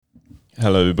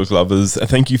Hello, book lovers.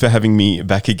 Thank you for having me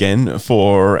back again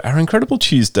for our incredible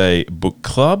Tuesday book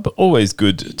club. Always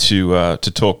good to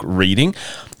talk reading.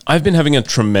 I've been having a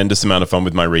tremendous amount of fun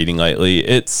with my reading lately.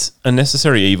 It's a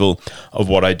necessary evil of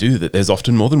what I do that there's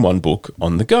often more than one book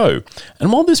on the go.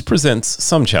 And while this presents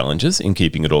some challenges in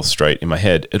keeping it all straight in my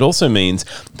head, it also means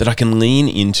that I can lean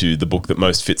into the book that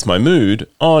most fits my mood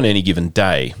on any given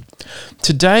day.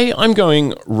 Today, I'm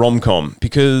going rom-com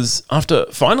because after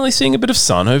finally seeing a bit of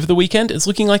sun over the weekend, it's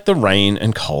looking like the rain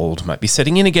and cold might be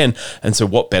setting in again. And so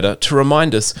what better to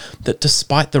remind us that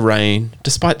despite the rain,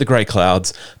 despite the grey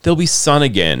clouds, there'll be sun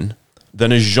again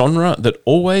than a genre that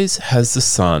always has the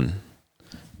sun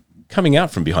coming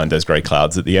out from behind those grey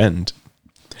clouds at the end.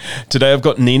 Today, I've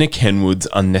got Nina Kenwood's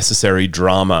Unnecessary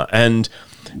Drama, and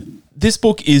this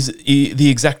book is the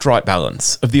exact right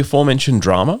balance of the aforementioned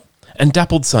drama and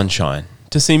dappled sunshine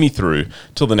to see me through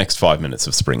till the next 5 minutes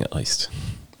of spring at least.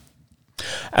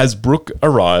 As Brooke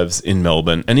arrives in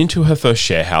Melbourne and into her first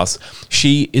share house,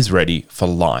 she is ready for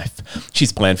life.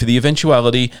 She's planned for the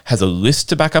eventuality, has a list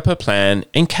to back up her plan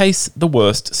in case the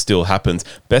worst still happens.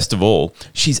 Best of all,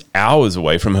 she's hours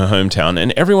away from her hometown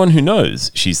and everyone who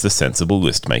knows she's the sensible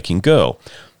list-making girl.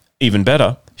 Even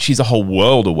better, she's a whole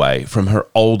world away from her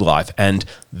old life and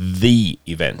the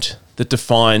event that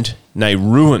defined, nay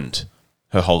ruined,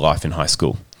 her whole life in high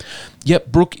school.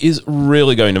 Yet Brooke is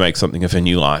really going to make something of her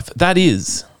new life. That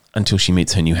is, until she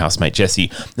meets her new housemate Jessie,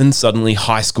 then suddenly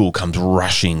high school comes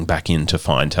rushing back in to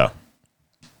find her.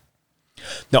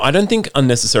 Now, I don't think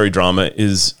Unnecessary Drama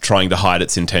is trying to hide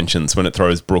its intentions when it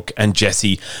throws Brooke and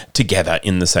Jessie together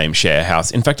in the same share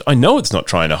house. In fact, I know it's not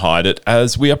trying to hide it,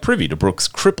 as we are privy to Brooke's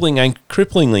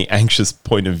cripplingly anxious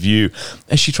point of view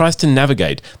as she tries to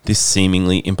navigate this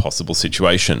seemingly impossible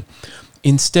situation.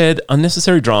 Instead,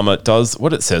 Unnecessary Drama does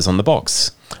what it says on the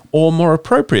box. Or more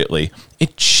appropriately,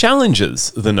 it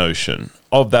challenges the notion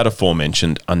of that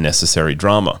aforementioned unnecessary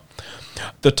drama.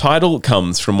 The title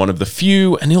comes from one of the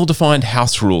few and ill-defined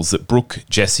house rules that Brooke,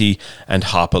 Jessie, and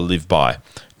Harper live by.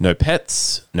 No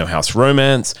pets, no house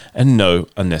romance, and no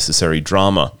unnecessary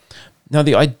drama. Now,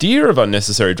 the idea of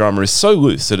unnecessary drama is so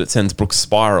loose that it sends Brooke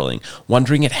spiraling,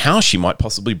 wondering at how she might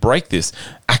possibly break this,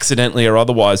 accidentally or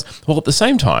otherwise, while at the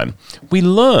same time, we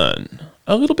learn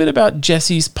a little bit about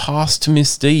Jessie's past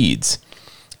misdeeds.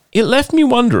 It left me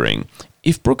wondering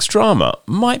if Brooke's drama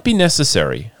might be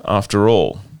necessary after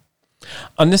all.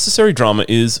 Unnecessary drama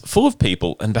is full of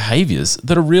people and behaviours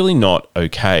that are really not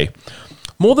okay.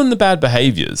 More than the bad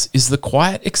behaviours is the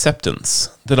quiet acceptance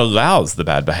that allows the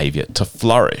bad behaviour to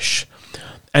flourish.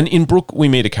 And in Brooke, we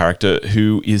meet a character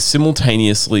who is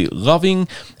simultaneously loving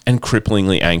and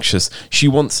cripplingly anxious. She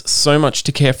wants so much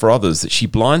to care for others that she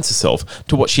blinds herself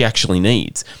to what she actually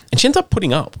needs. And she ends up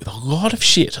putting up with a lot of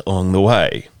shit along the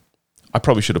way. I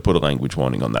probably should have put a language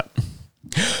warning on that.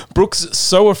 Brooke's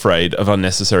so afraid of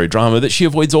unnecessary drama that she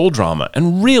avoids all drama.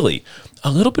 And really,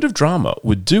 a little bit of drama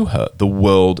would do her the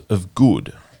world of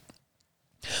good.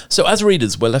 So as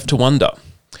readers, we're left to wonder,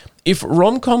 if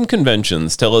rom-com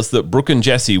conventions tell us that Brooke and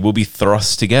Jessie will be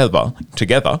thrust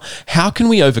together, how can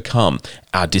we overcome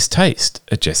our distaste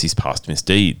at Jessie's past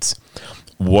misdeeds?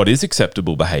 What is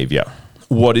acceptable behaviour?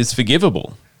 What is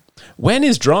forgivable? When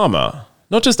is drama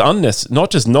not just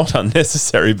not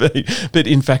unnecessary, but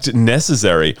in fact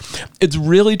necessary? It's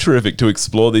really terrific to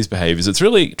explore these behaviours. It's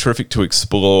really terrific to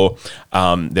explore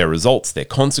their results, their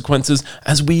consequences,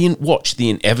 as we watch the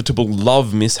inevitable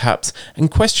love mishaps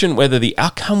and question whether the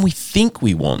outcome we think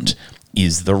we want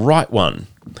is the right one.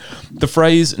 The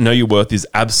phrase "know your worth" is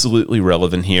absolutely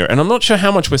relevant here, and I'm not sure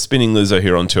how much we're spinning Lizzo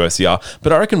here on 2SER,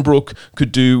 but I reckon Brooke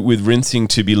could do with rinsing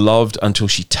to be loved until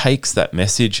she takes that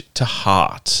message to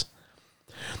heart.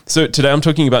 So today I'm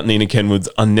talking about Nina Kenwood's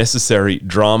Unnecessary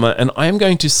Drama, and I am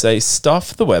going to say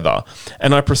stuff the weather,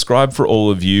 and I prescribe for all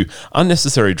of you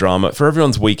unnecessary drama for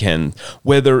everyone's weekend,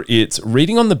 whether it's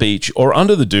reading on the beach or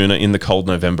under the doona in the cold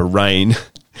November rain.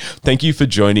 Thank you for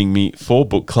joining me for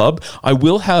Book Club. I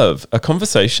will have a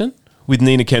conversation with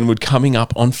Nina Kenwood coming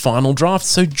up on Final Draft,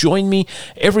 so join me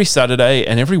every Saturday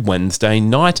and every Wednesday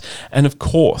night, and of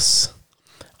course,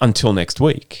 until next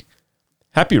week,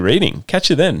 happy reading.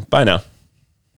 Catch you then. Bye now.